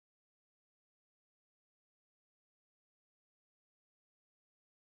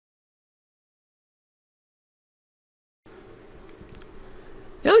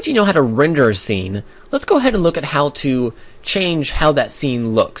Now that you know how to render a scene, let's go ahead and look at how to change how that scene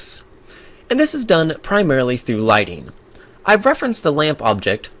looks. And this is done primarily through lighting. I've referenced the lamp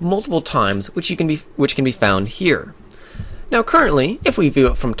object multiple times, which can be found here. Now currently, if we view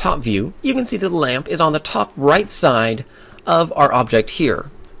it from top view, you can see that the lamp is on the top right side of our object here.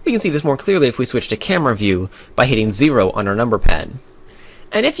 We can see this more clearly if we switch to camera view by hitting 0 on our number pad.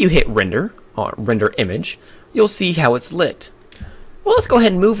 And if you hit render, or render image, you'll see how it's lit. Well, let's go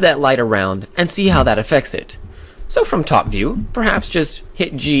ahead and move that light around and see how that affects it. So from top view, perhaps just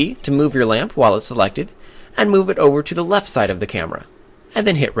hit G to move your lamp while it's selected, and move it over to the left side of the camera, and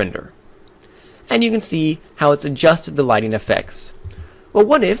then hit render. And you can see how it's adjusted the lighting effects. Well,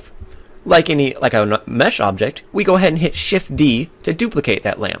 what if, like a mesh object, we go ahead and hit Shift D to duplicate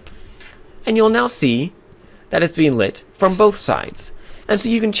that lamp. And you'll now see that it's being lit from both sides. And so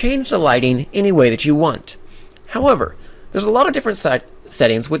you can change the lighting any way that you want. However, there's a lot of different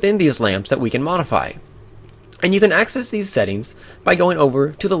settings within these lamps that we can modify. And you can access these settings by going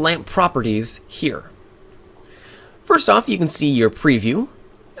over to the lamp properties here. First off, you can see your preview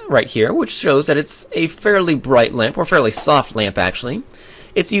right here, which shows that it's a fairly bright lamp, or fairly soft lamp actually.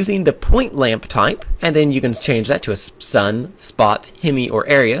 It's using the point lamp type, and then you can change that to a sun, spot, hemi, or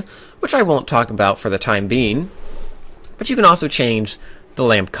area, which I won't talk about for the time being. But you can also change the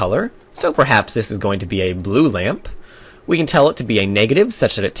lamp color, so perhaps this is going to be a blue lamp. We can tell it to be a negative,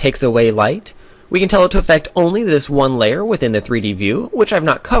 such that it takes away light. We can tell it to affect only this one layer within the 3D view, which I've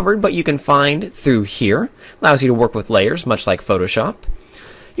not covered, but you can find through here. Allows you to work with layers, much like Photoshop.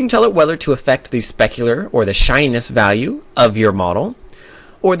 You can tell it whether to affect the specular or the shininess value of your model,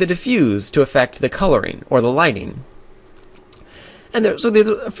 or the diffuse to affect the coloring or the lighting. And there's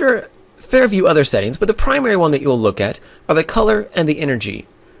a fair few other settings, but the primary one that you'll look at are the color and the energy.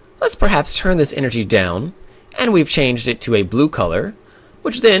 Let's perhaps turn this energy down, and we've changed it to a blue color,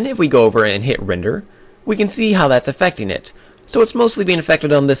 which then, if we go over and hit render, we can see how that's affecting it. So it's mostly being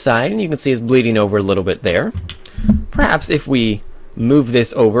affected on this side, and you can see it's bleeding over a little bit there. Perhaps if we move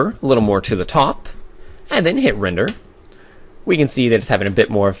this over a little more to the top, and then hit render, we can see that it's having a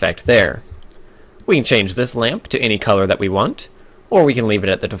bit more effect there. We can change this lamp to any color that we want, or we can leave it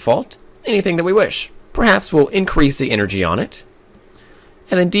at the default, anything that we wish. Perhaps we'll increase the energy on it,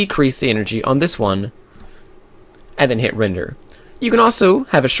 and then decrease the energy on this one, and then hit render. You can also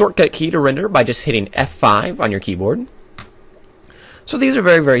have a shortcut key to render by just hitting F5 on your keyboard. So these are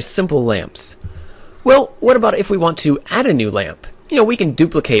very, very simple lamps. Well, what about if we want to add a new lamp? You know, we can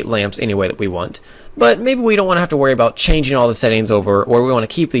duplicate lamps any way that we want, but maybe we don't want to have to worry about changing all the settings over, or we want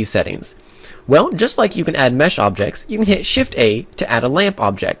to keep these settings. Well, just like you can add mesh objects, you can hit Shift A to add a lamp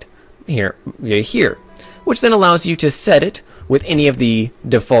object here, which then allows you to set it with any of the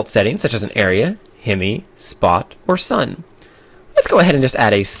default settings, such as an area, hemi, spot, or sun. Let's go ahead and just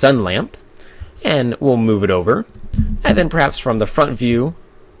add a sun lamp, and we'll move it over, and then perhaps from the front view,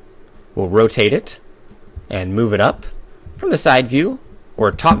 we'll rotate it and move it up. From the side view,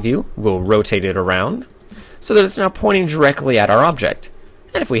 or top view, we'll rotate it around, so that it's now pointing directly at our object.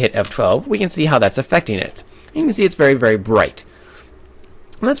 And if we hit F12, we can see how that's affecting it. You can see it's very, very bright.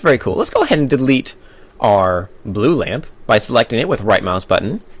 And that's very cool. Let's go ahead and delete our blue lamp by selecting it with right mouse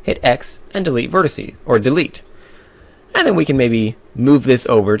button, hit X, and delete vertices, or delete. And then we can maybe move this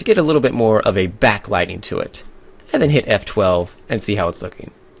over to get a little bit more of a backlighting to it. And then hit F12 and see how it's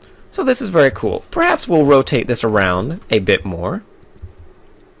looking. So this is very cool. Perhaps we'll rotate this around a bit more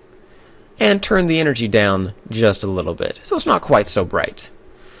and turn the energy down just a little bit, so it's not quite so bright.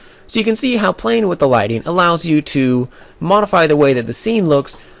 So you can see how playing with the lighting allows you to modify the way that the scene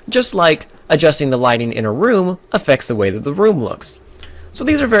looks, just like adjusting the lighting in a room affects the way that the room looks. So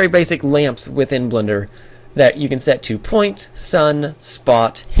these are very basic lamps within Blender that you can set to point, sun,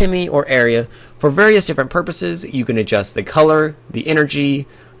 spot, hemi, or area for various different purposes. You can adjust the color, the energy,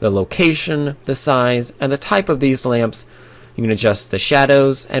 the location, the size, and the type of these lamps. You can adjust the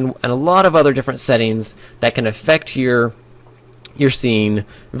shadows and a lot of other different settings that can affect your scene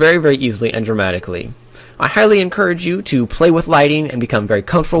very, very easily and dramatically. I highly encourage you to play with lighting and become very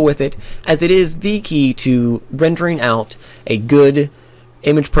comfortable with it, as it is the key to rendering out a good,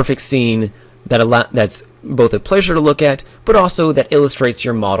 image-perfect scene that's both a pleasure to look at, but also that illustrates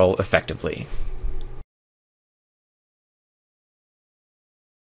your model effectively.